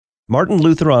Martin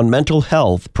Luther on Mental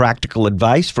Health, Practical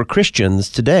Advice for Christians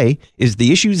Today is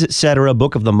the Issues Etc.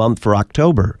 Book of the Month for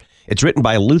October. It's written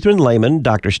by Lutheran layman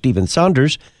Dr.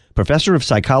 Saunders, professor of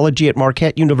psychology at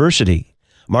Marquette University.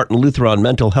 Martin Luther on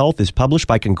Mental Health is published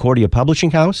by Concordia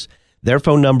Publishing House. Their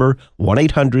phone number,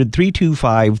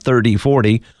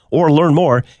 1-800-325-3040, or learn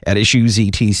more at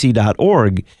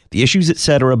issuesetc.org. The Issues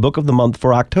Etc. Book of the Month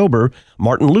for October,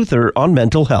 Martin Luther on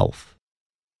Mental Health.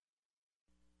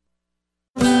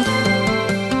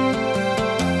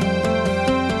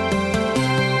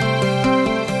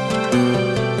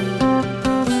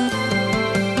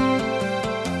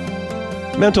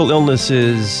 Mental illness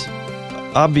is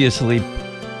obviously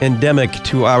endemic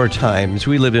to our times.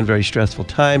 We live in very stressful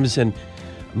times, and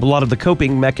a lot of the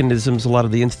coping mechanisms, a lot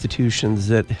of the institutions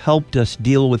that helped us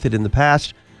deal with it in the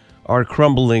past are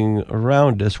crumbling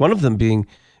around us, one of them being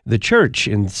the church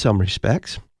in some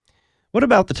respects. What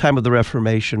about the time of the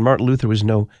Reformation? Martin Luther was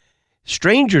no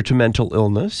stranger to mental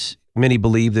illness. Many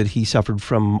believe that he suffered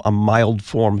from a mild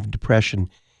form of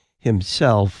depression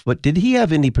himself, but did he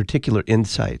have any particular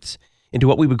insights into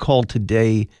what we would call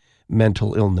today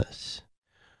mental illness?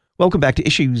 Welcome back to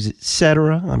Issues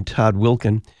Etc. I'm Todd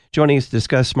Wilkin. Joining us to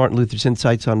discuss Martin Luther's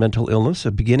insights on mental illness,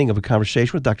 a beginning of a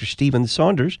conversation with Dr.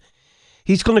 Saunders.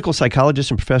 He's clinical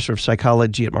psychologist and professor of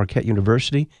psychology at Marquette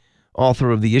University, author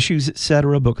of the Issues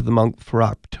Etc. Book of the Month for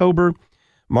October,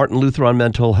 Martin Luther on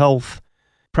Mental Health,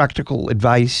 Practical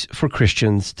Advice for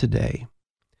Christians Today.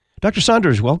 Dr.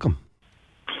 Saunders, welcome.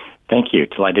 Thank you.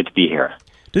 Delighted to be here.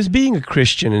 Does being a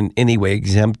Christian in any way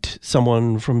exempt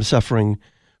someone from suffering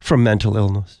from mental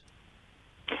illness?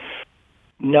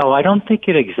 No, I don't think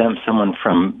it exempts someone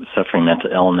from suffering mental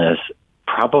illness.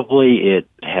 Probably it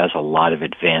has a lot of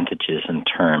advantages in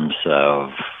terms of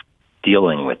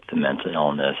dealing with the mental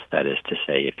illness. That is to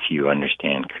say, if you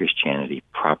understand Christianity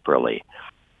properly,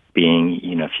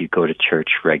 if you go to church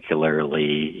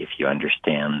regularly, if you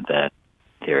understand that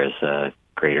there is a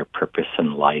greater purpose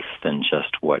in life than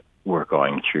just what we're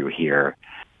going through here.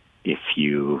 If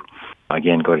you,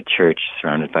 again, go to church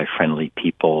surrounded by friendly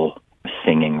people,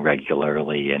 singing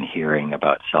regularly and hearing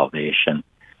about salvation,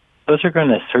 those are going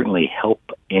to certainly help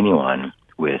anyone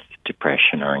with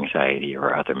depression or anxiety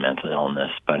or other mental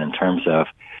illness. But in terms of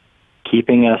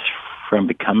keeping us from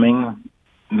becoming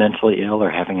mentally ill or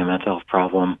having a mental health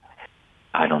problem,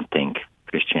 I don't think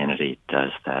Christianity does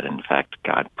that. In fact,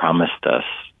 God promised us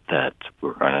that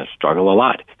we're going to struggle a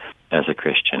lot as a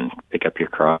Christian. Pick up your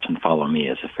cross and follow me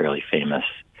is a fairly famous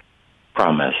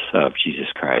promise of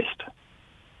Jesus Christ.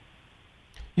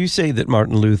 You say that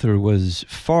Martin Luther was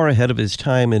far ahead of his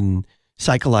time in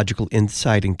psychological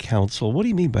insight and counsel. What do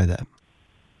you mean by that?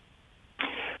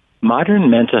 Modern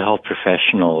mental health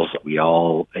professionals, we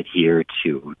all adhere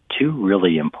to two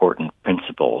really important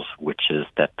principles, which is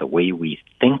that the way we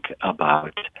think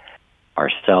about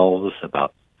ourselves,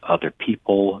 about other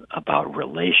people, about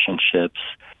relationships,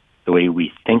 the way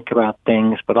we think about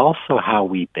things, but also how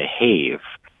we behave,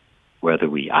 whether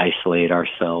we isolate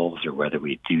ourselves or whether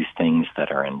we do things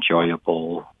that are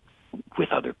enjoyable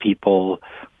with other people,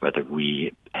 whether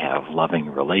we have loving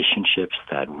relationships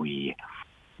that we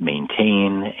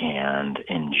maintain and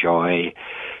enjoy.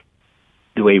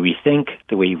 The way we think,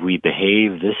 the way we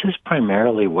behave, this is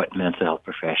primarily what mental health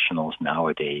professionals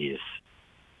nowadays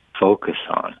focus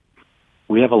on.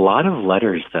 We have a lot of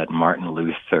letters that Martin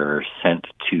Luther sent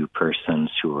to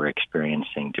persons who were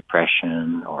experiencing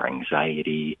depression or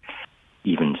anxiety,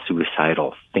 even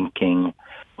suicidal thinking,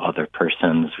 other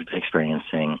persons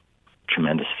experiencing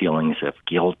tremendous feelings of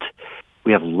guilt.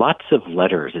 We have lots of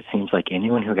letters. It seems like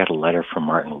anyone who got a letter from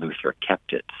Martin Luther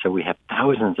kept it. So we have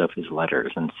thousands of his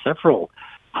letters, and several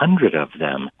hundred of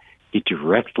them he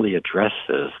directly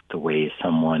addresses the way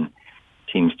someone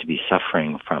seems to be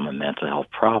suffering from a mental health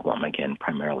problem, again,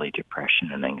 primarily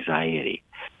depression and anxiety,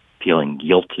 feeling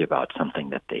guilty about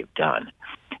something that they've done.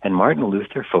 And Martin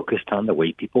Luther focused on the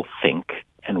way people think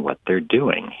and what they're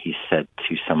doing. He said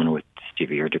to someone with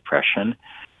severe depression,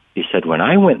 he said, when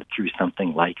I went through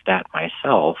something like that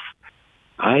myself,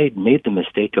 I made the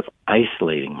mistake of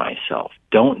isolating myself.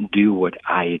 Don't do what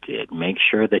I did. Make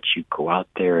sure that you go out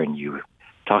there and you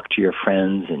talk to your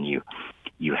friends and you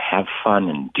have fun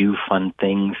and do fun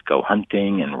things, go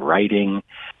hunting and writing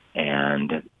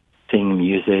and sing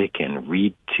music and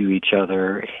read to each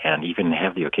other and even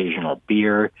have the occasional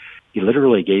beer. He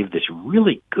literally gave this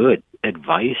really good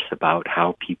advice about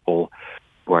how people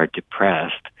who are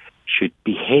depressed should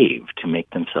behave to make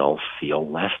themselves feel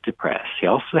less depressed. He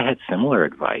also had similar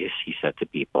advice. He said to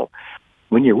people,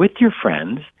 when you're with your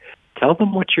friends, tell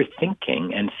them what you're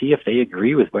thinking and see if they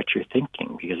agree with what you're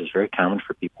thinking, because it's very common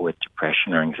for people with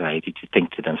depression or anxiety to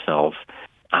think to themselves,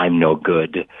 I'm no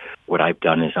good. What I've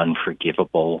done is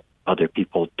unforgivable. Other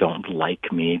people don't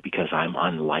like me because I'm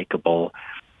unlikable.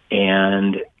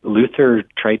 And Luther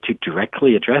tried to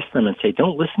directly address them and say,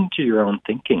 don't listen to your own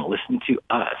thinking. Listen to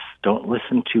us. Don't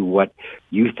listen to what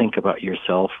you think about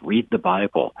yourself. Read the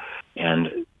Bible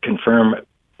and confirm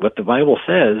what the Bible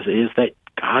says is that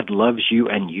God loves you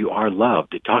and you are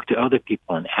loved. Talk to other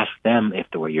people and ask them if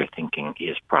the way you're thinking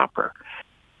is proper.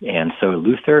 And so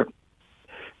Luther,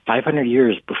 500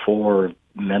 years before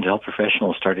mental health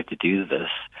professionals started to do this,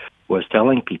 was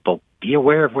telling people, be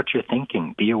aware of what you're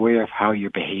thinking, be aware of how you're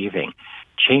behaving,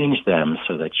 change them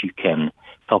so that you can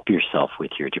help yourself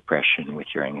with your depression, with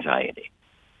your anxiety.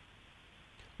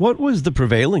 What was the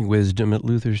prevailing wisdom at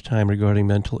Luther's time regarding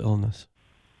mental illness?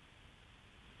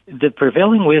 The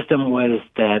prevailing wisdom was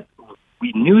that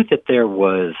we knew that there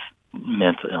was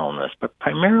mental illness, but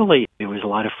primarily there was a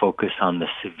lot of focus on the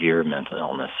severe mental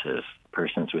illnesses,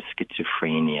 persons with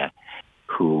schizophrenia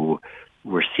who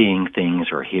were seeing things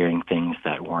or hearing things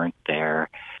that weren't there.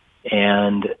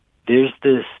 And there's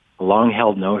this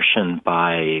long-held notion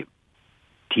by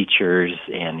teachers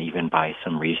and even by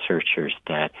some researchers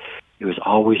that it was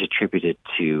always attributed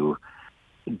to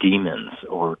demons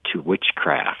or to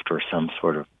witchcraft or some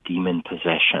sort of demon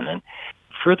possession. And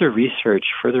further research,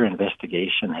 further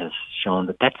investigation has shown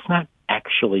that that's not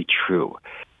actually true.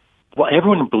 Well,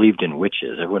 everyone believed in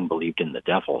witches. Everyone believed in the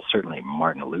devil. Certainly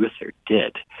Martin Luther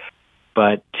did.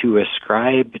 But to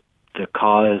ascribe the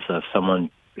cause of someone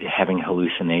having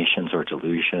hallucinations or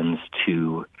delusions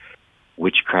to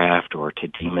witchcraft or to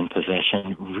demon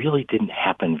possession really didn't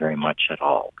happen very much at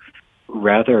all.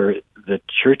 Rather, the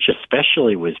church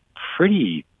especially was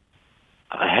pretty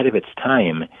ahead of its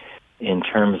time in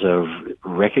terms of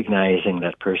recognizing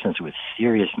that persons with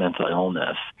serious mental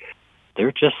illness,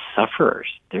 they're just sufferers.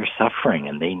 They're suffering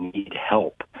and they need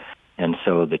help. And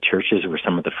so the churches were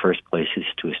some of the first places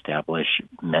to establish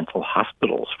mental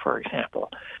hospitals, for example,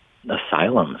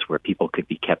 asylums where people could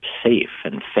be kept safe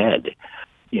and fed.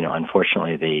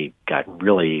 Unfortunately, they got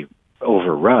really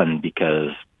overrun because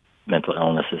mental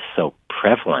illness is so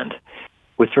prevalent.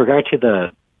 With regard to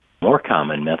the more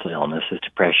common mental illnesses,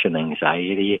 depression,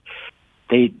 anxiety,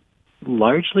 they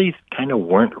largely kind of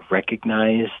weren't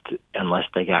recognized unless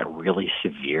they got really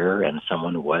severe and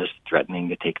someone was threatening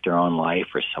to take their own life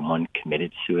or someone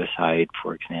committed suicide,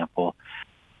 for example.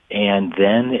 And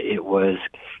then it was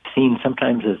seen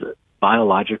sometimes as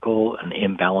biological, an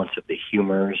imbalance of the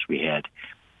humors. We had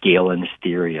Galen's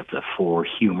theory of the four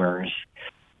humors.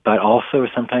 But also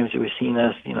sometimes it was seen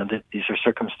as, that these are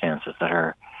circumstances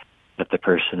that the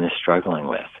person is struggling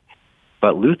with.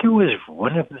 But Luther was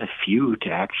one of the few to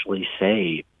actually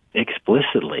say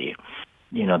explicitly,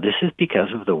 this is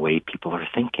because of the way people are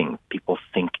thinking. People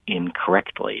think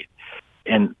incorrectly.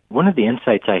 And one of the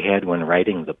insights I had when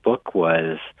writing the book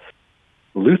was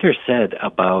Luther said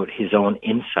about his own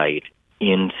insight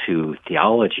into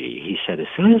theology, he said, as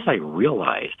soon as I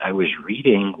realized I was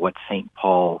reading what St.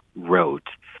 Paul wrote,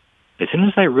 as soon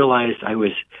as I realized I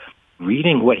was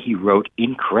reading what he wrote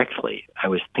incorrectly, I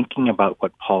was thinking about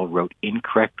what Paul wrote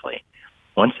incorrectly.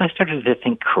 Once I started to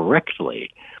think correctly,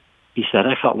 he said,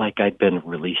 I felt like I'd been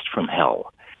released from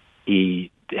hell.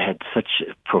 He had such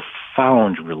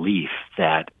profound relief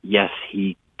that, yes,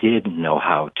 he did know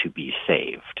how to be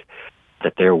saved,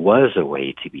 that there was a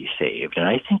way to be saved. And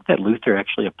I think that Luther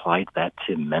actually applied that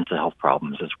to mental health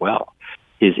problems as well.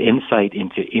 His insight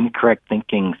into incorrect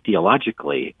thinking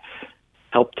theologically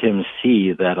helped him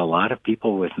see that a lot of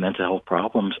people with mental health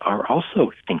problems are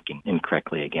also thinking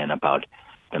incorrectly again about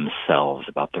themselves,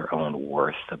 about their own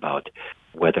worth, about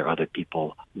whether other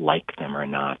people like them or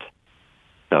not.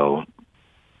 So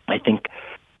I think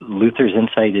Luther's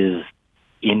insight is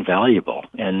invaluable.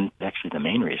 And actually the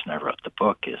main reason I wrote the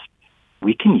book is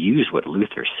we can use what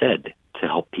Luther said to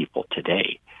help people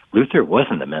today. Luther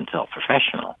wasn't a mental health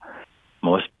professional.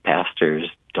 Most pastors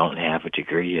don't have a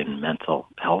degree in mental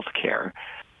health care.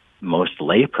 Most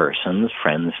laypersons,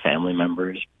 friends, family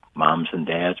members, moms and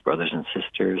dads, brothers and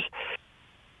sisters,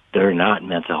 they're not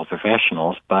mental health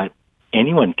professionals, but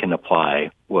anyone can apply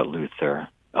what Luther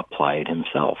applied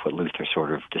himself, what Luther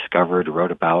sort of discovered,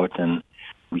 wrote about, and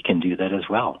we can do that as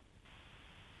well.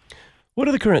 What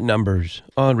are the current numbers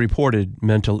on reported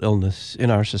mental illness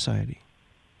in our society?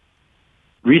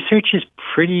 Research is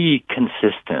pretty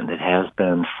consistent. It has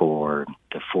been for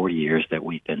the 40 years that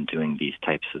we've been doing these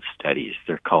types of studies.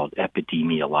 They're called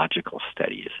epidemiological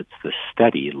studies. It's the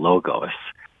study, logos,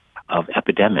 of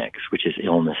epidemics, which is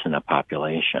illness in a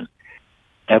population.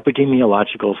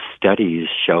 Epidemiological studies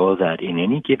show that in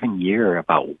any given year,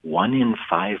 about 1 in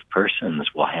 5 persons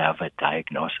will have a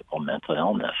diagnosable mental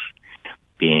illness.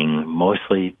 being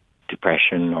mostly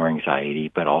depression or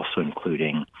anxiety, but also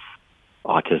including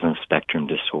autism spectrum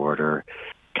disorder,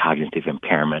 cognitive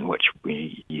impairment, which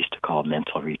we used to call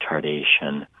mental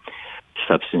retardation,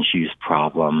 substance use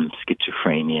problem,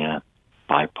 schizophrenia,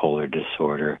 bipolar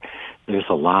disorder. There's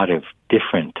a lot of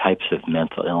different types of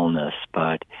mental illness,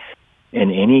 but in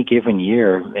any given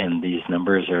year, and these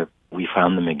numbers are, we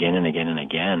found them again and again and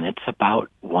again, it's about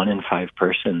 1 in 5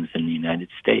 persons in the United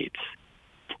States.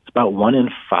 It's about 1 in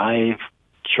 5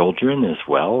 children as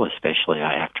well, especially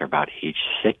after about age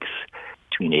 6.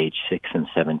 Between age 6 and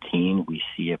 17, we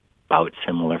see about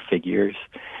similar figures.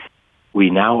 We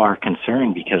now are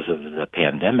concerned because of the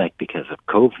pandemic, because of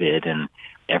COVID and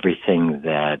everything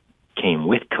that came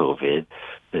with COVID,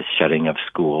 the shutting of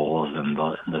schools and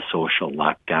the social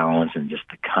lockdowns and just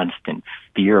the constant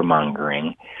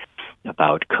fear-mongering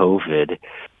about COVID.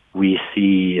 We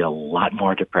see a lot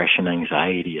more depression,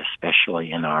 anxiety,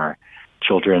 especially in our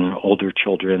children, older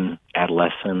children,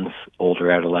 adolescents,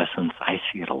 older adolescents. I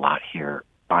see it a lot here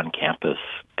on campus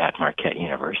at Marquette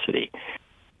University.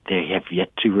 They have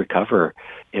yet to recover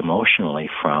emotionally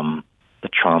from the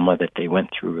trauma that they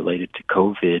went through related to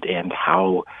COVID and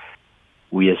how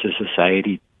we as a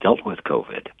society dealt with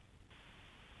COVID.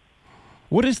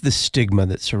 What is the stigma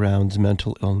that surrounds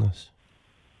mental illness?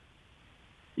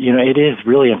 You know, it is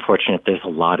really unfortunate. There's a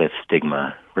lot of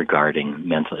stigma regarding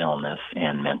mental illness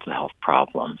and mental health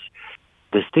problems.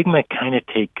 The stigma kind of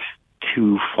takes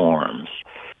 2 forms.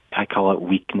 I call it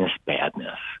weakness,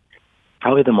 badness.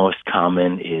 Probably the most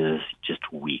common is just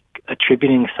weak,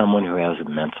 attributing someone who has a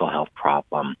mental health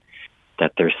problem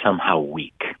that they're somehow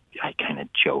weak. I kind of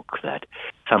joke that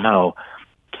somehow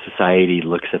society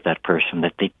looks at that person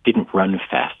that they didn't run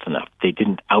fast enough. They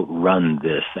didn't outrun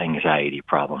this anxiety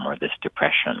problem or this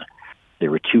depression. They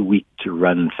were too weak to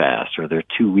run fast, or they're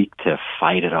too weak to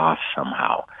fight it off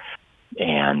somehow.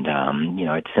 And,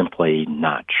 it's simply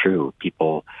not true.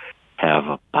 People have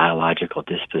a biological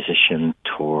disposition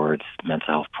towards mental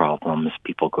health problems.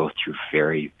 People go through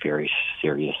very, very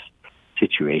serious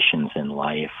situations in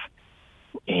life,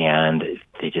 and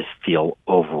they just feel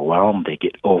overwhelmed. They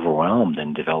get overwhelmed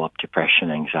and develop depression,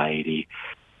 anxiety.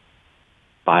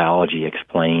 Biology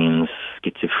explains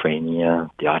schizophrenia,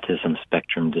 the autism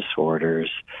spectrum disorders,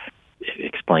 it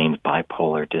explains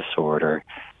bipolar disorder.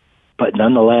 But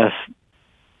nonetheless,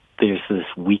 there's this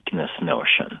weakness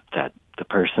notion that the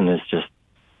person is just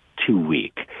too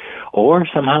weak, or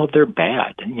somehow they're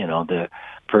bad. The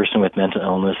person with mental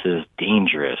illness is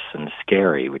dangerous and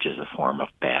scary, which is a form of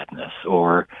badness,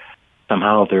 or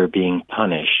somehow they're being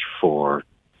punished for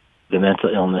the mental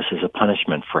illness is a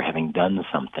punishment for having done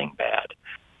something bad,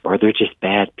 or they're just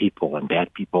bad people, and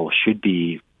bad people should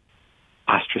be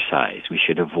ostracized. We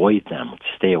should avoid them,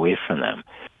 stay away from them,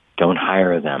 don't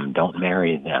hire them, don't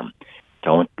marry them,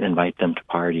 don't invite them to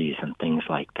parties and things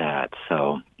like that.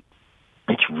 So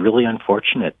it's really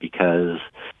unfortunate because,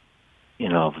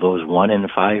 of those 1 in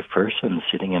 5 persons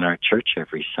sitting in our church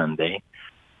every Sunday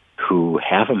who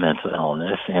have a mental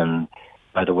illness, and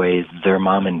by the way, their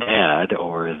mom and dad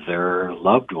or their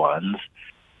loved ones,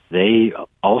 they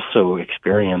also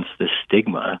experience the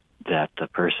stigma that the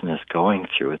person is going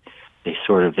through.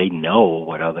 They know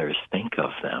what others think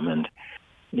of them, and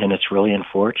it's really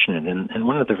unfortunate. And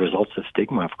one of the results of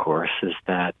stigma, of course, is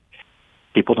that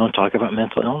people don't talk about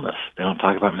mental illness. They don't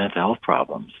talk about mental health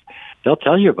problems. They'll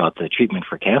tell you about the treatment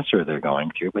for cancer they're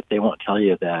going through, but they won't tell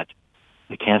you that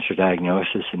the cancer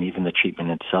diagnosis and even the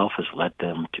treatment itself has led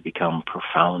them to become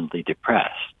profoundly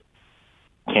depressed.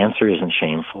 Cancer isn't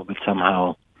shameful, but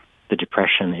somehow the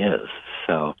depression is.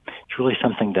 So it's really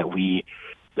something that we,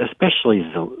 especially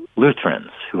the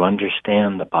Lutherans who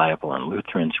understand the Bible and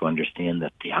Lutherans who understand the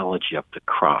theology of the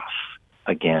cross.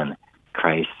 Again,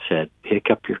 Christ said, pick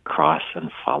up your cross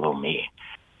and follow me.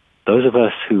 Those of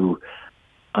us who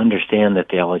understand the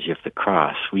theology of the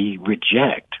cross, we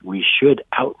should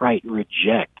outright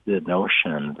reject the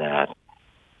notion that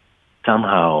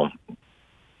somehow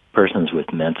persons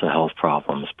with mental health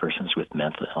problems, persons with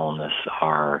mental illness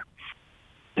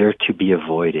they're to be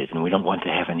avoided, and we don't want to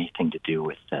have anything to do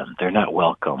with them. They're not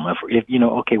welcome.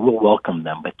 We'll welcome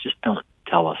them, but just don't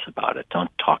tell us about it. Don't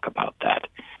talk about that.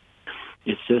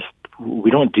 It's just,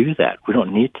 we don't do that. We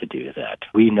don't need to do that.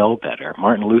 We know better.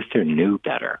 Martin Luther knew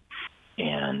better.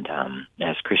 And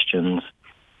as Christians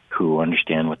who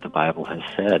understand what the Bible has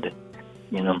said,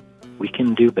 we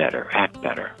can do better, act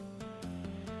better.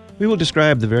 We will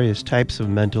describe the various types of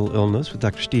mental illness with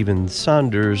Dr. Stephen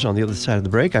Saunders on the other side of the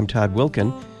break. I'm Todd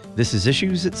Wilkin. This is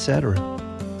Issues, Etc.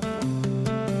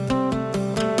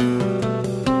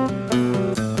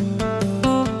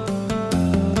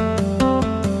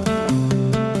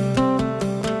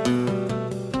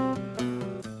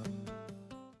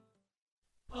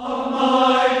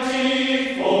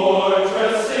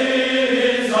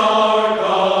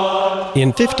 In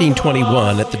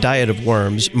 1521, at the Diet of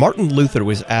Worms, Martin Luther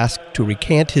was asked to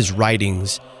recant his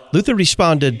writings. Luther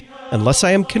responded, "Unless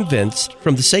I am convinced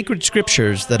from the sacred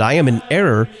scriptures that I am in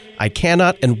error, I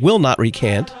cannot and will not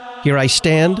recant. Here I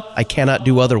stand, I cannot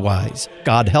do otherwise.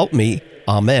 God help me.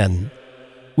 Amen."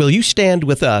 Will you stand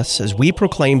with us as we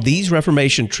proclaim these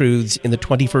Reformation truths in the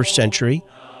 21st century?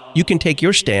 You can take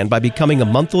your stand by becoming a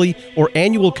monthly or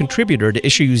annual contributor to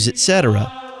Issues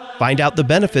Etc. Find out the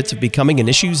benefits of becoming an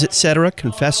Issues Etc.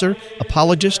 confessor,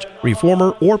 apologist,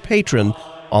 reformer, or patron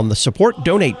on the Support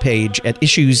Donate page at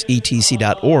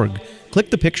issuesetc.org.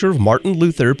 Click the picture of Martin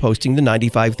Luther posting the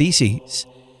 95 Theses.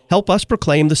 Help us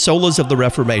proclaim the solas of the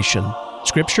Reformation: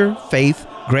 Scripture, faith,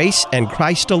 grace, and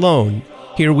Christ alone.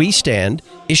 Here we stand,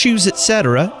 Issues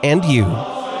Etc., and you.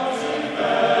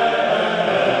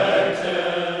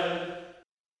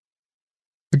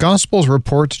 The Gospels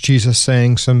report Jesus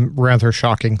saying some rather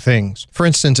shocking things. For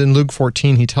instance, in Luke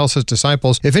 14, he tells his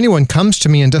disciples, "If anyone comes to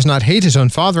me and does not hate his own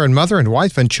father and mother and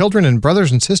wife and children and brothers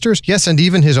and sisters, yes, and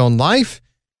even his own life,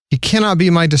 he cannot be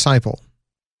my disciple."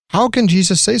 How can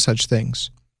Jesus say such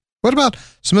things? What about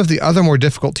some of the other more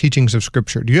difficult teachings of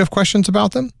Scripture? Do you have questions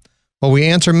about them? Well, we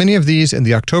answer many of these in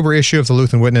the October issue of the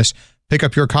Lutheran Witness. Pick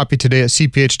up your copy today at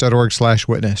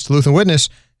cph.org/witness. The Lutheran Witness,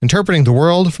 interpreting the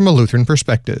world from a Lutheran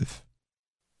perspective.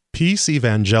 Peace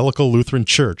Evangelical Lutheran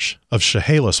Church of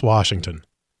Chehalis, Washington.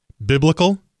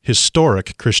 Biblical,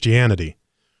 historic Christianity,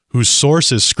 whose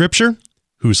source is Scripture,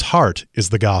 whose heart is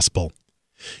the gospel.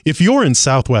 If you're in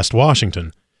Southwest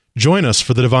Washington, join us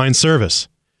for the divine service.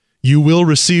 You will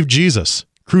receive Jesus,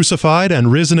 crucified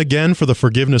and risen again for the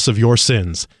forgiveness of your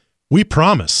sins. We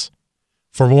promise.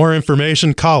 For more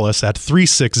information, call us at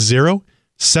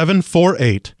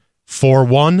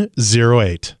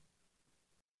 360-748-4108.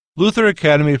 Luther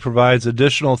Academy provides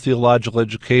additional theological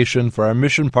education for our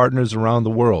mission partners around the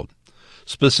world,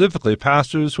 specifically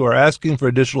pastors who are asking for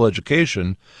additional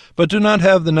education but do not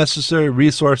have the necessary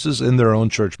resources in their own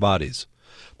church bodies.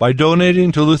 By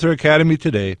donating to Luther Academy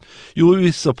today, you will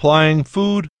be supplying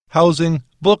food, housing,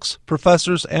 books,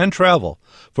 professors, and travel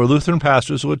for Lutheran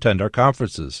pastors who attend our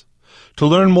conferences. To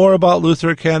learn more about Luther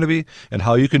Academy and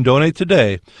how you can donate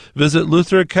today, visit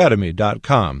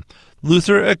lutheracademy.com.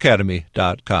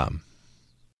 lutheracademy.com.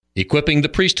 Equipping the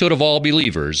priesthood of all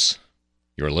believers.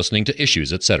 You're listening to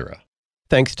Issues Etc.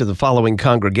 Thanks to the following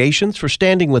congregations for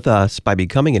standing with us by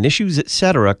becoming an Issues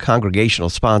Etc.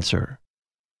 congregational sponsor: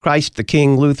 Christ the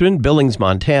King Lutheran, Billings,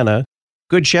 Montana;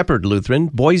 Good Shepherd Lutheran,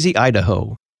 Boise,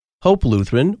 Idaho; Hope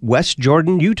Lutheran, West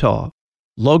Jordan, Utah;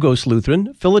 Logos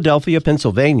Lutheran, Philadelphia,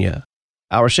 Pennsylvania;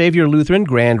 Our Savior Lutheran,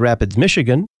 Grand Rapids,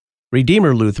 Michigan;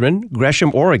 Redeemer Lutheran,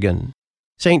 Gresham, Oregon;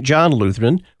 St. John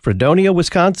Lutheran, Fredonia,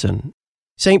 Wisconsin;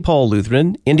 St. Paul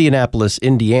Lutheran, Indianapolis,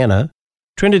 Indiana;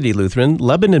 Trinity Lutheran,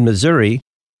 Lebanon, Missouri;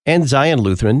 and Zion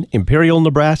Lutheran, Imperial,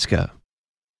 Nebraska.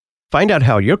 Find out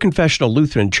how your confessional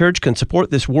Lutheran church can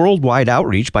support this worldwide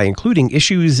outreach by including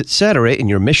Issues Etc. in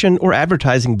your mission or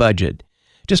advertising budget.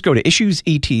 Just go to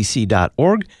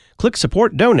issuesetc.org, click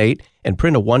Support Donate, and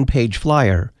print a one-page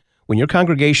flyer. When your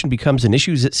congregation becomes an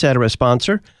Issues Etc.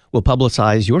 sponsor, we'll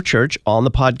publicize your church on the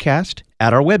podcast,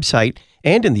 at our website,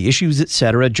 and in the Issues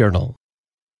Etc. journal.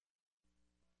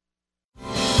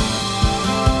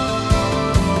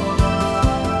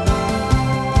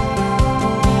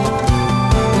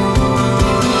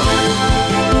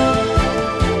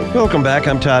 Welcome back.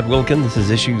 I'm Todd Wilkin. This is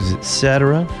Issues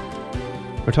Etc.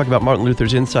 We're talking about Martin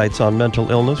Luther's insights on mental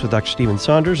illness with Dr. Stephen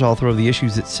Saunders, author of the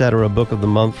Issues Etc. book of the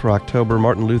month for October.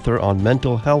 Martin Luther on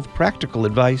mental health, practical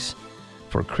advice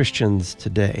for Christians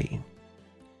today.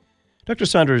 Dr.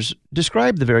 Saunders,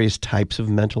 describe the various types of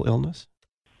mental illness.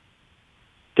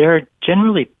 There are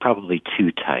generally probably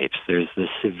two types. There's the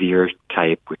severe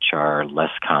type, which are less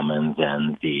common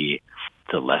than the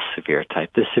less severe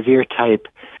type. The severe type,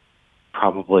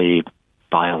 probably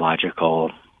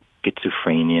biological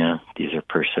schizophrenia. These are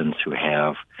persons who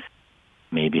have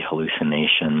maybe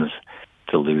hallucinations,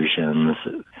 delusions.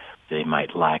 They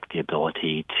might lack the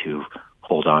ability to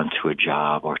hold on to a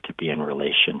job or to be in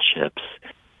relationships,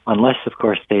 unless, of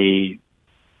course, they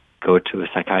go to a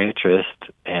psychiatrist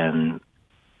and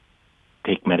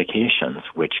take medications,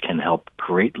 which can help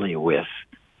greatly with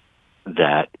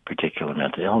that particular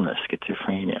mental illness,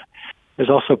 schizophrenia. There's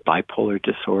also bipolar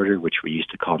disorder, which we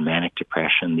used to call manic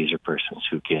depression. These are persons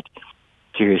who get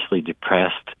seriously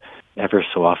depressed. Ever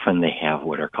so often they have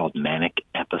what are called manic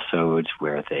episodes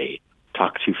where they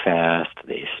talk too fast,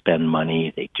 they spend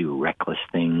money, they do reckless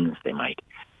things, they might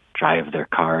drive their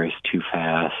cars too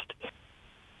fast.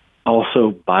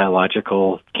 Also,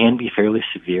 biological can be fairly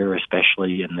severe,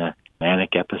 especially in the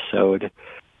manic episode,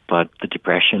 but the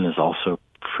depression is also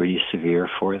pretty severe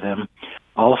for them,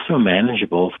 also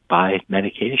manageable by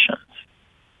medications.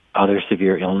 Other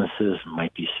severe illnesses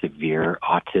might be severe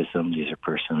autism. These are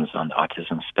persons on the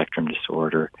autism spectrum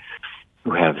disorder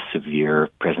who have severe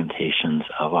presentations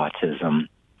of autism,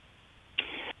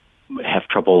 have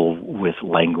trouble with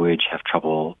language, have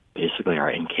trouble, basically are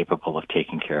incapable of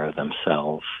taking care of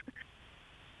themselves.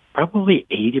 Probably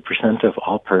 80% of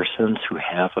all persons who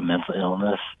have a mental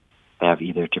illness have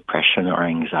either depression or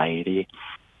anxiety.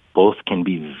 Both can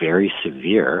be very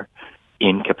severe,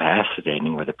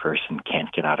 incapacitating, where the person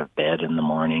can't get out of bed in the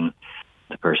morning,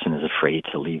 the person is afraid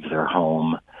to leave their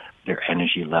home, their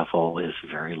energy level is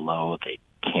very low, they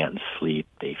can't sleep,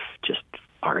 they just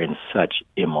are in such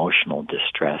emotional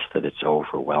distress that it's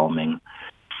overwhelming.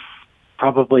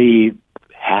 Probably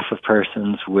half of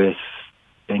persons with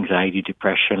anxiety,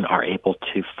 depression are able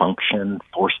to function,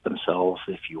 force themselves,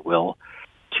 if you will,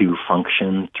 to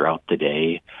function throughout the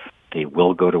day. They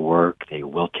will go to work, they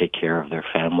will take care of their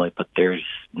family, but there's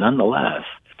nonetheless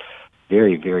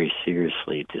very, very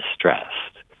seriously distressed.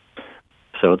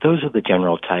 So those are the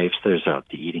general types. There's the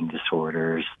eating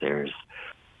disorders, there's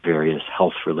various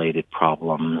health-related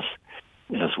problems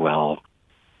as well.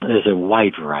 There's a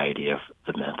wide variety of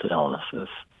the mental illnesses.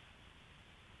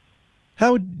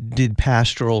 How did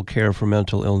pastoral care for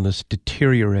mental illness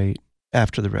deteriorate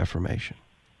after the Reformation?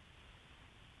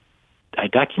 I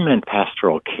document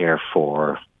pastoral care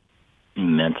for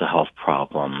mental health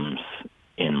problems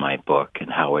in my book and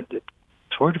how it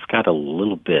sort of got a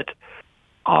little bit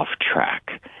off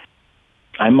track.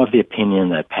 I'm of the opinion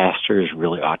that pastors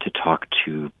really ought to talk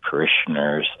to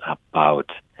parishioners about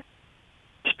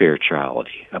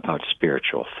spirituality, about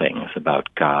spiritual things, about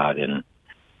God and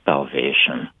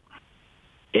salvation.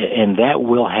 And that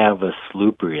will have a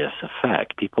salubrious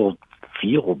effect. People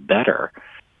feel better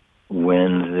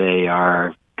when they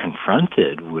are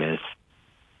confronted with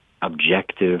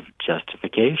objective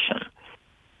justification.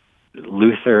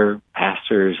 Luther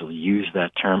pastors use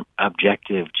that term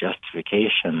objective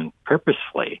justification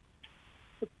purposefully,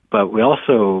 but we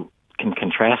also can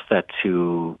contrast that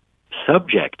to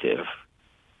subjective,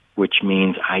 which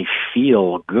means I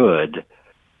feel good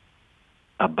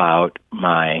about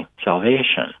my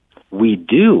salvation. We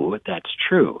do, that's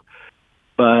true,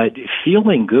 but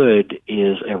feeling good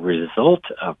is a result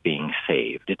of being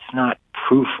saved. It's not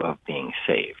proof of being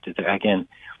saved. Again,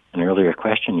 an earlier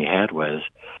question you had was,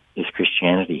 does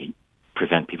Christianity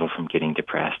prevent people from getting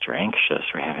depressed or anxious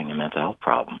or having mental health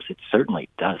problems? It certainly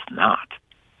does not.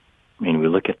 I mean, we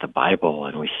look at the Bible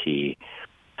and we see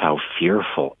how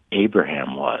fearful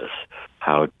Abraham was,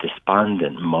 how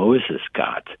despondent Moses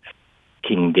got,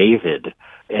 King David,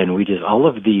 and we just, all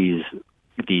of these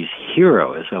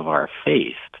heroes of our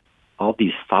faith, all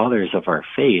these fathers of our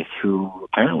faith who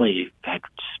apparently had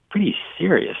pretty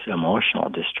serious emotional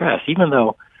distress, even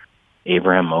though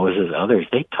Abraham, Moses, others,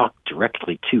 they talked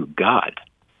directly to God.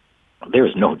 There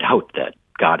is no doubt that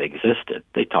God existed.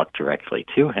 They talked directly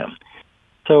to him.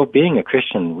 So being a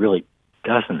Christian really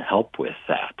doesn't help with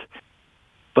that.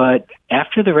 But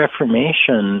after the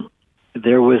Reformation,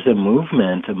 there was a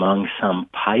movement among some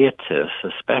pietists,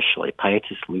 especially,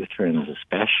 pietist Lutherans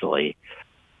especially,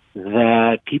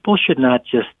 that people should not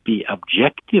just be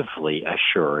objectively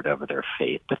assured of their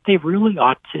faith, but they really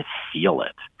ought to feel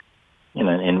it. You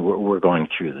know, and we're going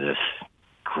through this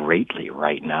greatly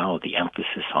right now, the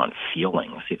emphasis on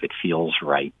feelings. If it feels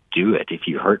right, do it. If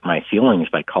you hurt my feelings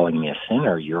by calling me a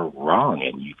sinner, you're wrong,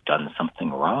 and you've done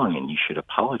something wrong, and you should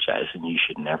apologize, and you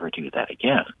should never do that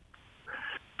again.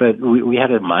 But we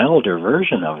had a milder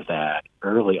version of that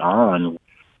early on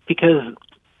because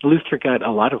Luther got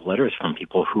a lot of letters from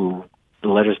people who, the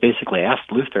letters basically asked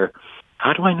Luther,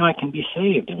 how do I know I can be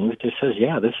saved? And Luther says,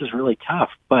 yeah, this is really tough,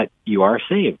 but you are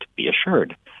saved, be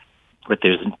assured. But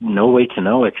there's no way to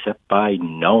know except by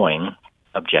knowing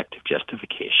objective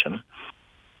justification.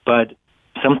 But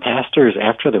some pastors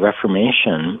after the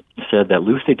Reformation said that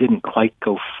Luther didn't quite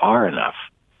go far enough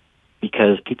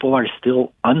because people are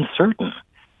still uncertain.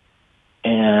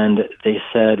 And they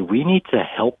said, we need to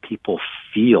help people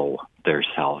feel their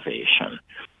salvation.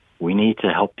 We need to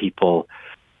help people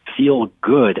feel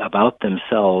good about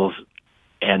themselves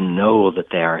and know that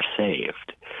they are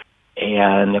saved.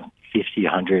 And 50,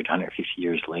 100, 150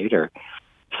 years later,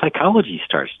 psychology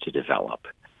starts to develop.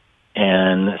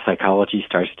 And psychology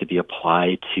starts to be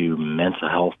applied to mental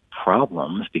health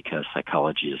problems because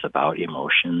psychology is about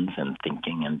emotions and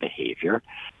thinking and behavior.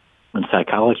 When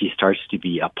psychology starts to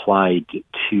be applied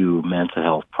to mental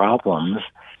health problems,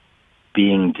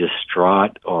 being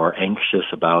distraught or anxious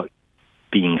about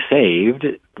being saved,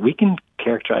 we can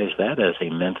characterize that as a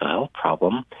mental health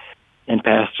problem. And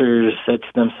pastors said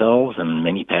to themselves, and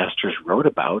many pastors wrote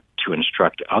about to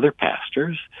instruct other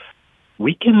pastors,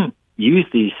 we can use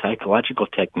these psychological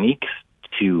techniques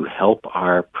to help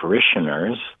our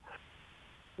parishioners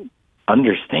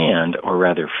understand, or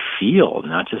rather feel,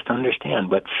 not just understand,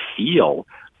 but feel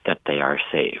that they are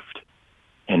saved.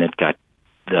 And it got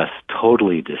thus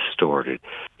totally distorted.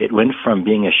 It went from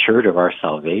being assured of our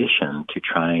salvation to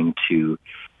trying to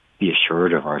be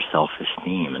assured of our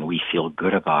self-esteem, and we feel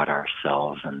good about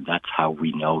ourselves, and that's how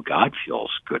we know God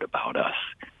feels good about us.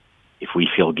 If we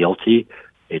feel guilty,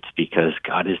 it's because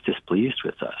God is displeased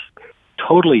with us.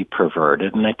 Totally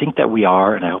perverted, and I think that we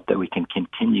are, and I hope that we can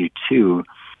continue to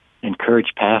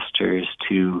encourage pastors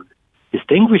to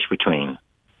distinguish between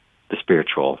the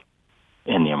spiritual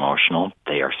and the emotional.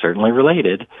 They are certainly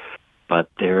related, but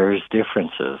there's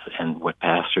differences, and what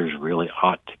pastors really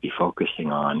ought to be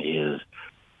focusing on is,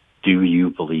 do you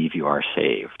believe you are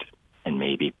saved? And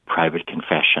maybe private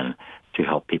confession to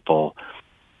help people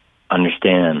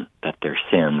understand that their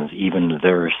sins, even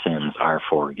their sins, are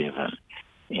forgiven.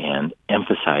 And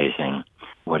emphasizing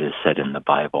what is said in the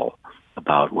Bible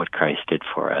about what Christ did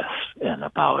for us and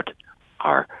about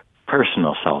our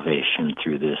personal salvation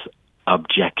through this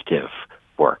objective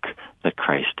work that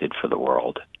Christ did for the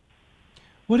world.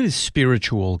 What is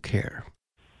spiritual care?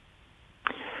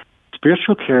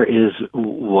 Spiritual care is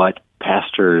what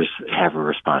pastors have a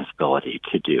responsibility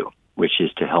to do, which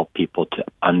is to help people to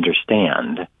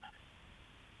understand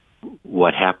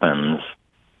what happens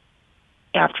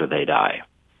after they die,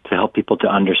 to help people to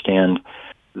understand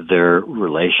their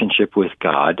relationship with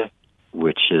God,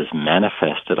 which is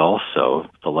manifested also.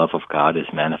 The love of God is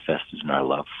manifested in our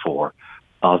love for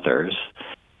others.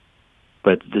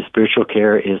 But the spiritual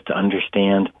care is to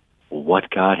understand what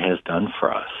God has done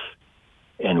for us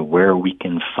and where we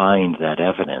can find that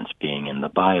evidence, being in the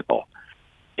Bible,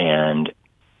 and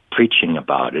preaching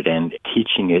about it and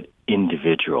teaching it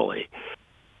individually.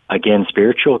 Again,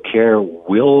 spiritual care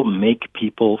will make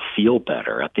people feel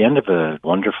better. At the end of a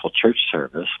wonderful church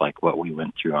service, like what we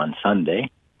went through on Sunday,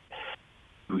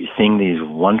 we sing these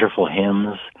wonderful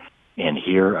hymns and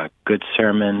hear a good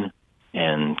sermon,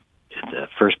 and in the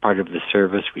first part of the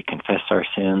service we confess our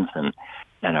sins and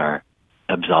are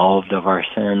absolved of our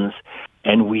sins,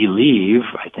 and we leave,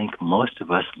 I think most of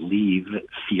us leave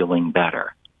feeling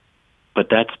better. But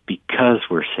that's because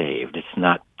we're saved. It's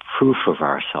not proof of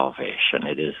our salvation.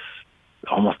 It is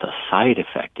almost a side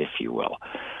effect, if you will.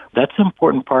 That's an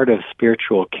important part of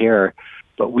spiritual care,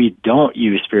 but we don't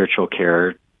use spiritual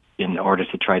care in order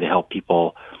to try to help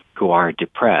people who are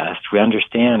depressed. We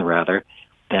understand, rather,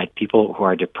 that people who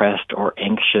are depressed or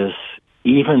anxious,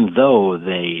 even though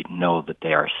they know that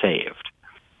they are saved.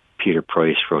 Peter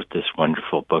Preuss wrote this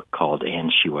wonderful book called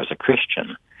And She Was a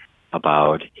Christian,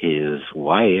 about his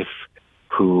wife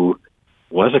who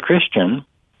was a Christian.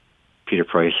 Peter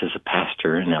Preuss is a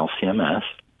pastor in LCMS.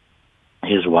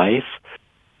 His wife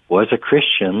was a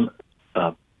Christian,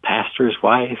 a pastor's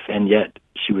wife, and yet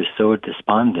she was so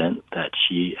despondent that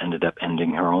she ended up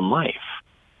ending her own life.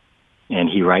 And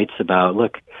he writes about,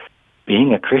 look,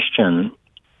 being a Christian,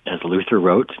 as Luther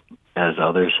wrote, as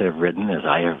others have written, as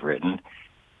I have written,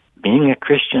 being a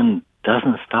Christian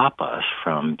doesn't stop us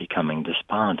from becoming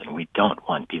despondent. We don't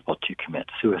want people to commit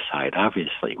suicide,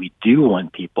 obviously. We do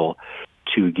want people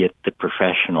to get the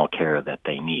professional care that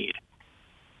they need.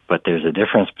 But there's a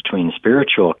difference between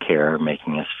spiritual care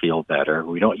making us feel better.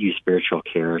 We don't use spiritual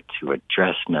care to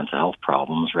address mental health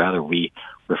problems. Rather, we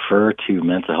refer to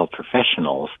mental health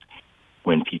professionals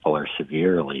when people are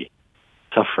severely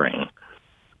suffering.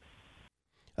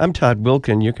 I'm Todd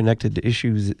Wilkin. You're connected to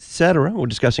Issues, Etc. We're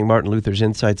discussing Martin Luther's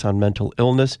insights on mental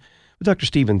illness with Dr.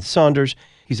 Stephen Saunders.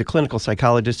 He's a clinical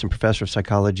psychologist and professor of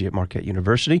psychology at Marquette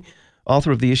University,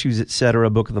 author of the Issues, Etc.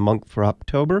 book of the month for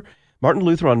October, Martin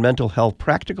Luther on Mental Health,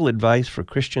 Practical Advice for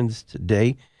Christians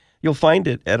Today. You'll find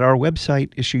it at our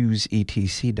website,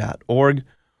 issuesetc.org,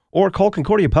 or call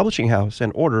Concordia Publishing House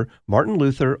and order Martin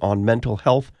Luther on Mental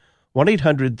Health,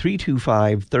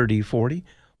 1-800-325-3040,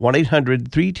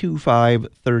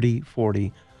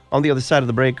 1-800-325-3040. On the other side of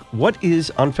the break, what is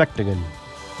Anfechtungen?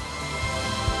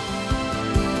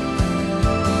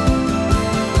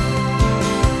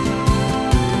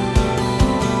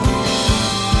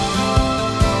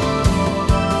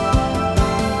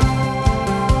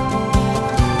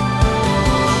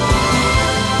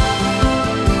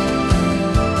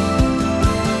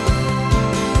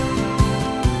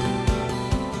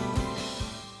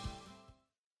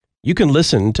 You can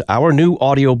listen to our new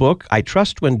audiobook, I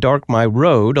Trust When Dark My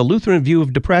Road, A Lutheran View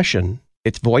of Depression.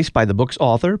 It's voiced by the book's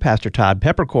author, Pastor Todd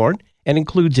Peppercorn, and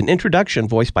includes an introduction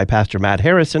voiced by Pastor Matt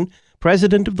Harrison,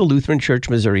 president of the Lutheran Church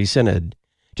Missouri Synod.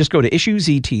 Just go to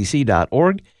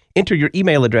issuesetc.org, enter your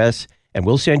email address, and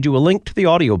we'll send you a link to the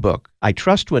audiobook, I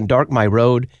Trust When Dark My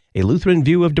Road, A Lutheran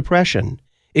View of Depression.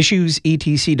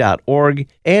 Issuesetc.org,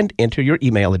 and enter your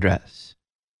email address.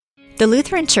 The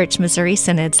Lutheran Church Missouri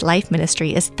Synod's life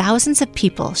ministry is thousands of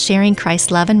people sharing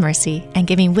Christ's love and mercy and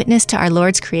giving witness to our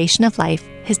Lord's creation of life,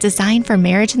 His design for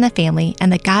marriage and the family,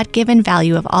 and the God-given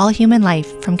value of all human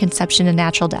life from conception to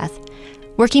natural death.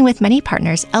 Working with many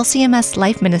partners, LCMS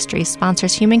Life Ministry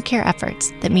sponsors human care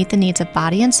efforts that meet the needs of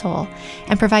body and soul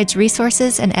and provides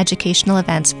resources and educational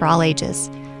events for all ages.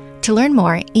 To learn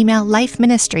more, email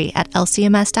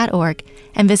lifeministry@lcms.org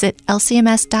and visit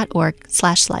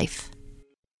lcms.org/life.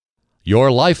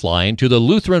 Your lifeline to the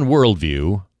Lutheran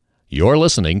worldview. You're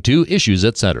listening to Issues,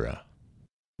 Etc.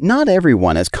 Not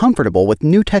everyone is comfortable with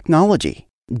new technology.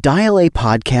 Dial A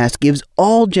Podcast gives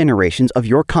all generations of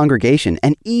your congregation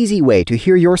an easy way to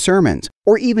hear your sermons,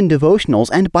 or even devotionals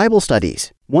and Bible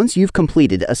studies. Once you've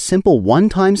completed a simple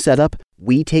one-time setup,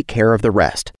 we take care of the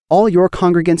rest. All your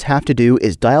congregants have to do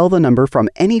is dial the number from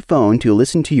any phone to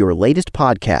listen to your latest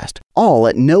podcast, all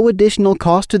at no additional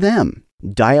cost to them.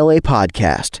 Dial A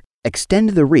Podcast.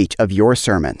 Extend the reach of your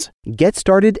sermons. Get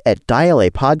started at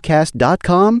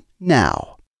dialapodcast.com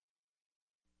now.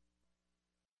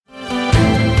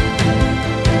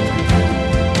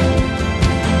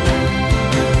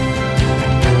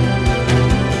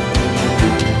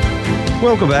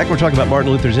 Welcome back. We're talking about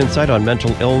Martin Luther's insight on mental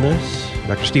illness.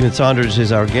 Dr. Stephen Saunders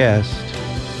is our guest.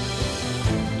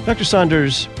 Dr.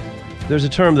 Saunders, there's a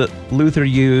term that Luther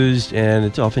used, and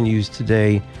it's often used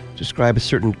today, to describe a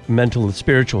certain mental and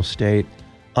spiritual state.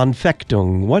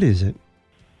 Anfechtung, what is it?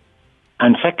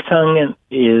 Anfechtung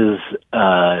is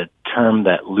a term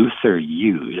that Luther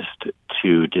used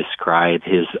to describe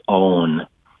his own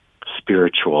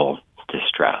spiritual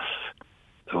distress.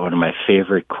 One of my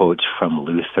favorite quotes from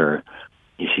Luther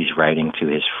is he's writing to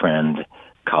his friend,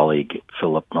 colleague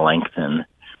Philip Melanchthon,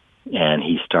 and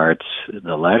he starts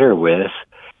the letter with,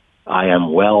 "I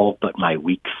am well, but my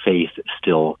weak faith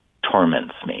still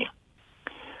torments me."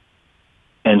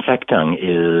 Anfechtung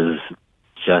is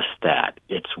just that.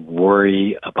 It's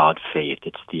worry about faith.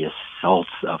 It's the assaults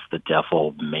of the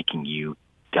devil making you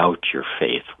doubt your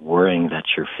faith, worrying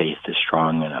that your faith is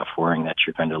strong enough, worrying that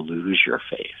you're going to lose your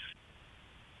faith.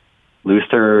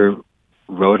 Luther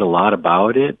wrote a lot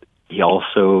about it. He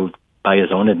also, by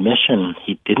his own admission,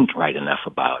 he didn't write enough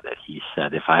about it. He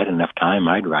said, if I had enough time,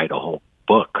 I'd write a whole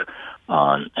book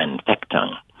on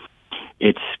Anfechtung.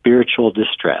 It's spiritual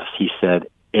distress. He said,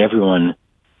 everyone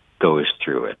goes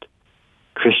through it.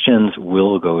 Christians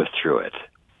will go through it.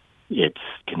 It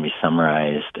can be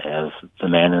summarized as the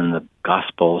man in the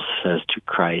Gospels says to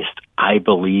Christ, I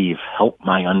believe, help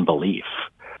my unbelief.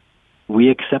 We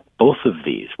accept both of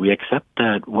these. We accept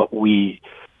that what we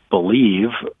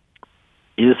believe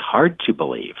is hard to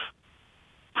believe,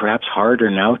 perhaps harder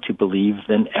now to believe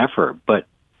than ever. But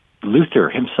Luther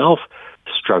himself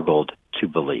struggled to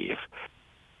believe.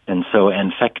 And so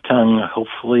Anfechtung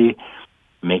hopefully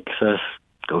makes us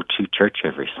go to church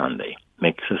every Sunday,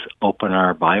 makes us open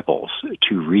our Bibles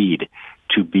to read,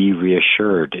 to be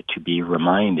reassured, to be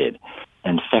reminded.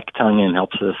 Anfechtung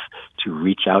helps us to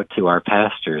reach out to our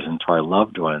pastors and to our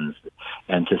loved ones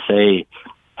and to say,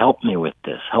 help me with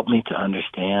this, help me to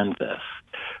understand this.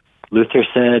 Luther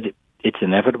said it's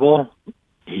inevitable.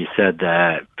 He said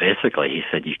that, basically, he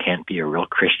said you can't be a real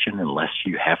Christian unless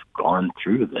you have gone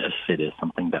through this. It is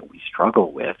something that we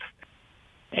struggle with.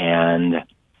 And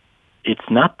it's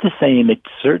not the same. It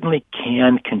certainly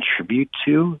can contribute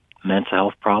to mental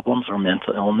health problems or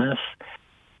mental illness.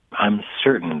 I'm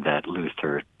certain that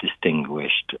Luther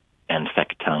distinguished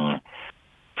Anfechtung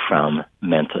from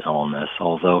mental illness,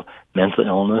 although mental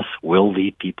illness will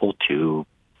lead people to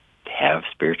have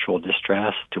spiritual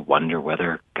distress, to wonder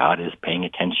whether God is paying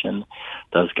attention.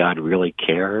 Does God really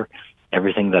care?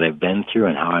 Everything that I've been through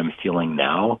and how I'm feeling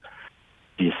now,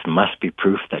 this must be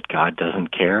proof that God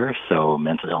doesn't care. So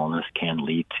mental illness can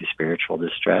lead to spiritual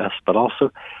distress, but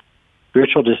also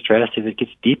spiritual distress, if it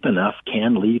gets deep enough,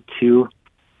 can lead to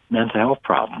mental health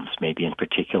problems, maybe in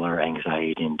particular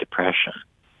anxiety and depression.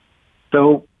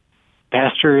 So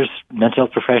pastors, mental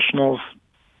health professionals,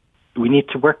 we need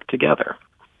to work together.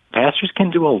 Pastors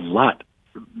can do a lot.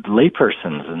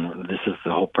 Laypersons, and this is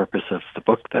the whole purpose of the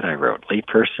book that I wrote,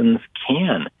 laypersons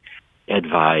can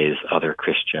advise other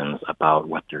Christians about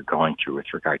what they're going through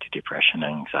with regard to depression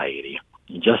and anxiety,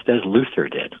 just as Luther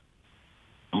did.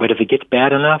 But if it gets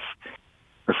bad enough,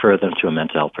 refer them to a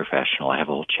mental health professional. I have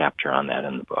a whole chapter on that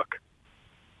in the book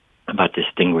about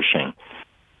distinguishing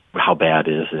how bad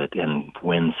is it, and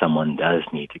when someone does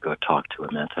need to go talk to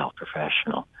a mental health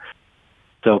professional.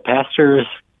 So pastors,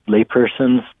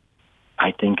 laypersons,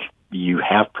 I think you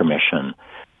have permission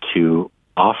to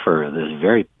offer this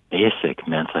very basic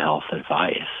mental health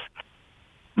advice.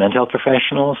 Mental health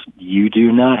professionals, you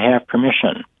do not have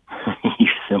permission. You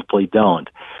simply don't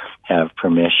have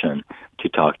permission to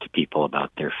talk to people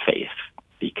about their faith,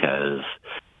 because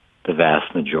the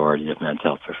vast majority of mental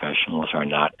health professionals are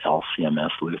not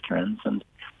LCMS Lutherans, and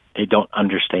they don't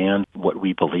understand what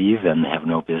we believe and have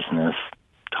no business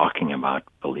talking about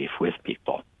belief with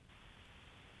people.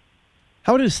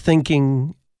 How does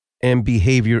thinking and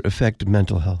behavior affect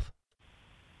mental health?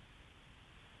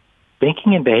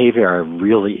 Thinking and behavior are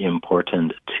really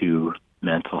important to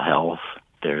mental health.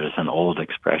 There's an old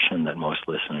expression that most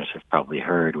listeners have probably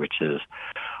heard, which is,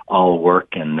 all work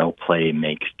and no play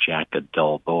makes Jack a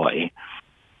dull boy.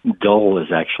 Dull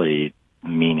is actually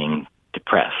meaning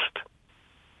depressed.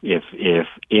 If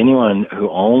anyone who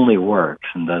only works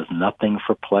and does nothing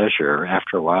for pleasure,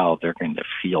 after a while they're going to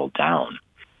feel down.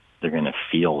 They're going to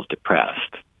feel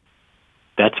depressed.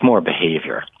 That's more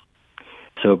behavior.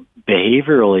 So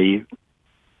behaviorally,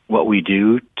 what we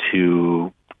do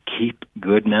to keep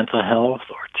good mental health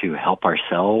or to help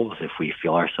ourselves if we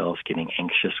feel ourselves getting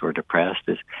anxious or depressed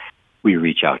is we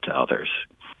reach out to others.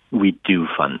 We do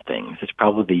fun things. It's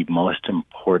probably the most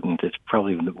important, it's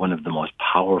probably one of the most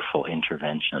powerful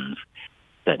interventions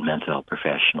that mental health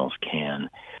professionals can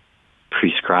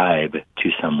prescribe to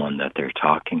someone that they're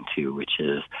talking to, which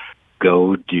is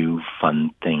go do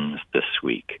fun things this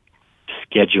week.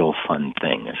 Schedule fun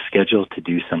things. Schedule to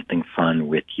do something fun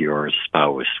with your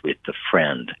spouse, with a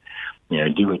friend.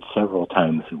 Do it several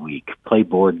times a week. Play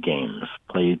board games,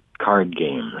 play card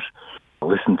games,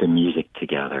 listen to music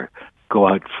together, go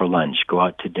out for lunch, go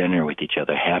out to dinner with each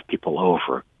other, have people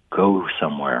over, go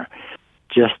somewhere,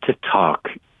 just to talk,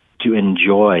 to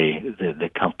enjoy the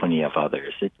company of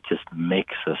others. It just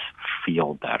makes us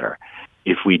feel better.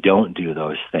 If we don't do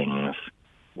those things,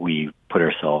 we put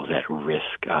ourselves at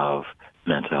risk of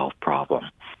mental health problem.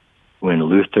 When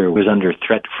Luther was under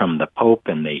threat from the Pope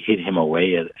and they hid him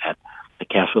away at the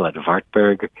castle at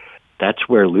Wartburg, that's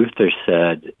where Luther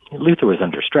was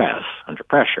under stress, under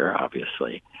pressure,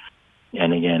 obviously.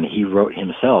 And again, he wrote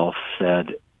himself,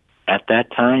 said, at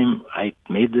that time, I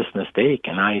made this mistake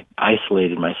and I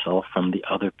isolated myself from the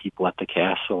other people at the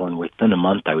castle, and within a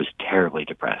month I was terribly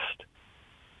depressed.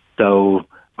 So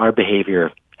our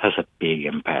behavior has a big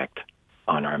impact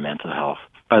on our mental health.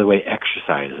 By the way,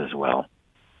 exercise as well.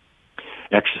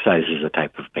 Exercise is a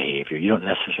type of behavior. You don't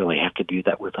necessarily have to do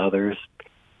that with others.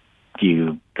 If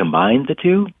you combine the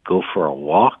two, go for a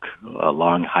walk, a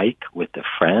long hike with a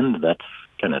friend, that's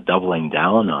kind of doubling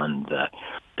down on the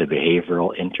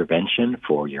behavioral intervention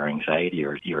for your anxiety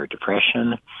or your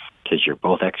depression, because you're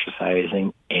both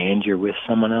exercising and you're with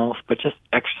someone else. But just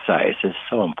exercise is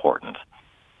so important.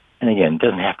 And again, it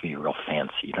doesn't have to be real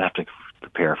fancy. You don't have to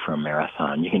prepare for a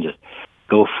marathon. You can just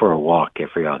go for a walk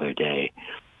every other day,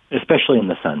 especially in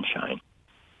the sunshine.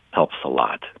 Helps a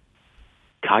lot.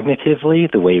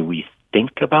 Cognitively, the way we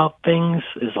think about things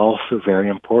is also very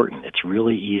important. It's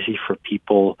really easy for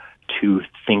people to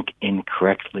think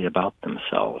incorrectly about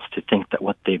themselves, to think that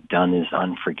what they've done is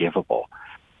unforgivable,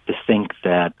 to think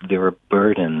that they're a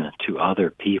burden to other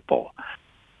people,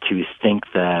 to think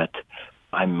that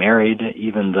I'm married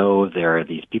even though there are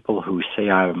these people who say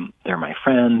they're my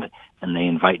friend and they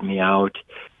invite me out.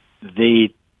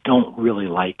 They don't really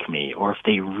like me, or if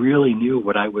they really knew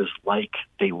what I was like,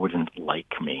 they wouldn't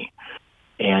like me.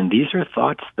 And these are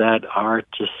thoughts that are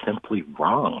just simply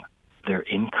wrong. They're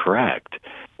incorrect.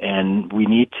 And we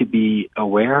need to be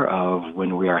aware of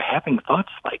when we are having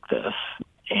thoughts like this,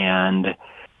 and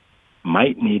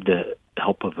might need the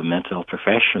help of a mental health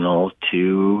professional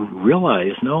to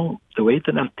realize, no, the way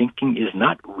that I'm thinking is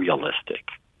not realistic.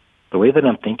 The way that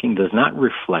I'm thinking does not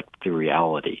reflect the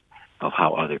reality of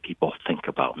how other people think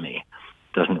about me.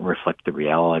 Doesn't reflect the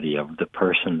reality of the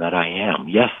person that I am.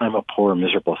 Yes, I'm a poor,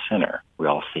 miserable sinner. We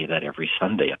all say that every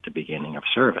Sunday at the beginning of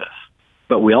service.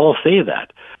 But we all say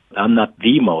that. I'm not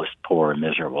the most poor,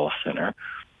 miserable sinner.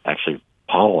 Actually,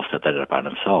 Paul said that about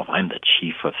himself. I'm the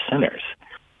chief of sinners.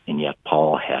 And yet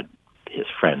Paul had his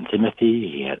friend Timothy.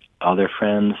 He had other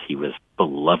friends. He was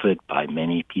beloved by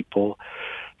many people.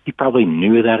 He probably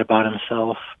knew that about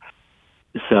himself.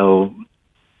 So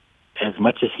as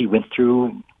much as he went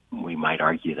through, we might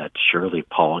argue that surely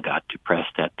Paul got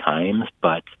depressed at times,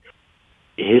 but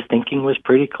his thinking was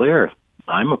pretty clear.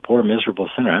 I'm a poor, miserable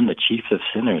sinner. I'm the chief of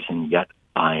sinners, and yet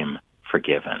I'm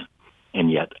forgiven,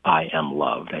 and yet I am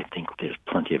loved. I think there's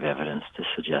plenty of evidence to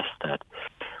suggest that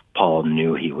Paul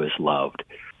knew he was loved.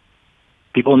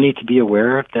 People need to be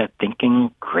aware that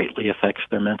thinking greatly affects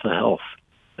their mental health,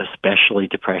 especially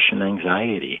depression and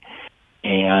anxiety.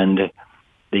 And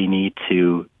they need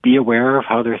to be aware of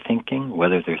how they're thinking,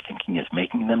 whether their thinking is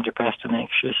making them depressed and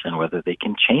anxious, and whether they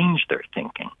can change their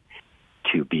thinking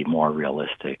to be more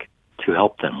realistic to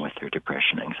help them with their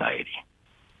depression and anxiety.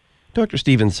 Dr.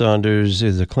 Stephen Saunders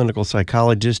is a clinical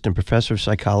psychologist and professor of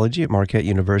psychology at Marquette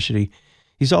University.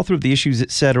 He's author of the Issues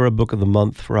Etc. Book of the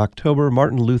Month for October,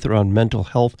 Martin Luther on Mental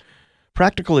Health,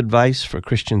 Practical Advice for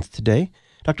Christians Today.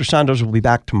 Dr. Saunders will be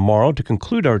back tomorrow to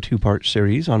conclude our two-part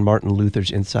series on Martin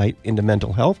Luther's insight into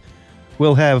mental health.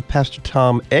 We'll have Pastor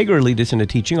Tom Egger lead us in a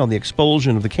teaching on the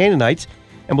expulsion of the Canaanites,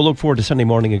 and we'll look forward to Sunday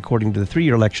morning according to the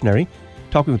 3-year lectionary,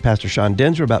 talking with Pastor Sean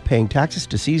Denzer about paying taxes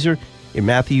to Caesar in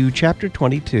Matthew chapter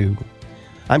 22.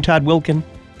 I'm Todd Wilkin.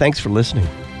 Thanks for listening.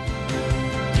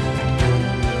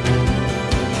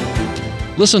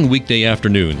 Listen weekday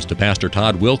afternoons to Pastor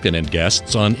Todd Wilkin and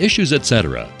guests on Issues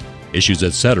Etc. Issues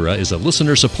Etc. is a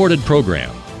listener-supported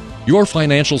program. Your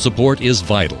financial support is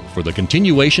vital for the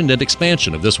continuation and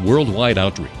expansion of this worldwide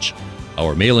outreach.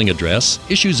 Our mailing address,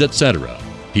 Issues Etc.,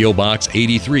 P.O. Box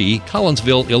 83,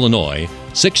 Collinsville, Illinois,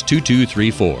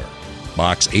 62234.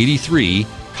 Box 83,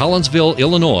 Collinsville,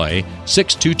 Illinois,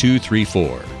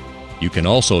 62234. You can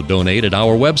also donate at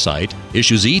our website,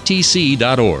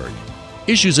 issuesetc.org.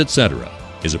 Issues Etc.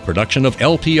 is a production of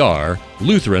LPR,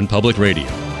 Lutheran Public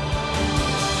Radio.